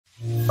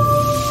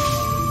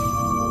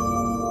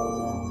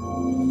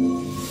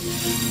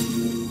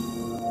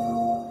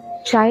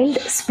child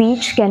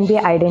speech can be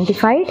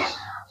identified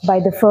by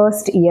the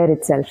first year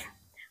itself.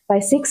 By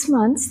 6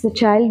 months, the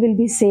child will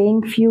be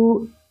saying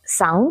few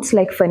sounds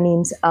like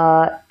phonemes a,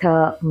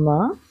 th, ma.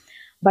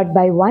 But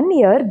by 1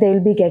 year, they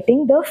will be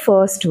getting the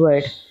first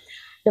word.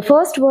 The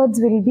first words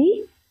will be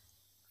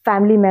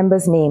family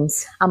members'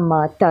 names,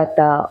 amma,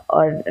 tata,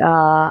 or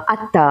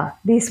atta,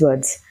 these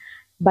words.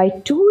 By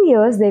 2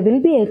 years, they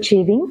will be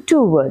achieving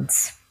 2 words.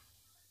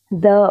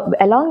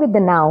 Along with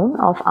the noun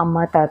of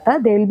amma, tata,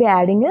 they will be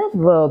adding a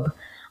verb,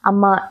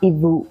 amma,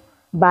 ivu,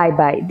 bye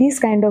bye. These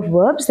kind of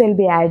verbs they will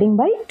be adding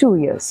by 2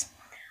 years.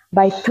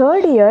 By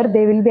 3rd year,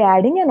 they will be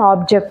adding an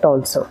object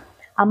also,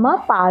 amma,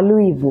 palu,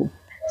 ivu.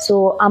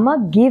 So, amma,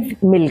 give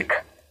milk.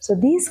 So,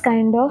 these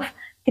kind of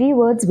 3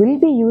 words will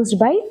be used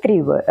by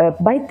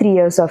 3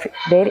 years of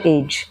their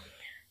age.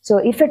 So,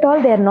 if at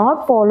all they are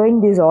not following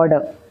this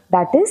order,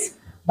 that is,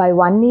 by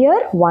 1 year,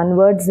 1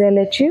 words they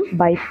will achieve.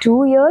 By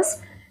 2 years,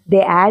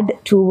 they add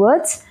 2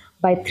 words.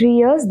 By 3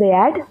 years, they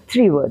add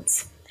 3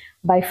 words.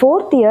 By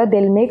 4th year,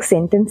 they will make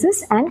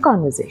sentences and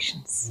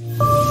conversations.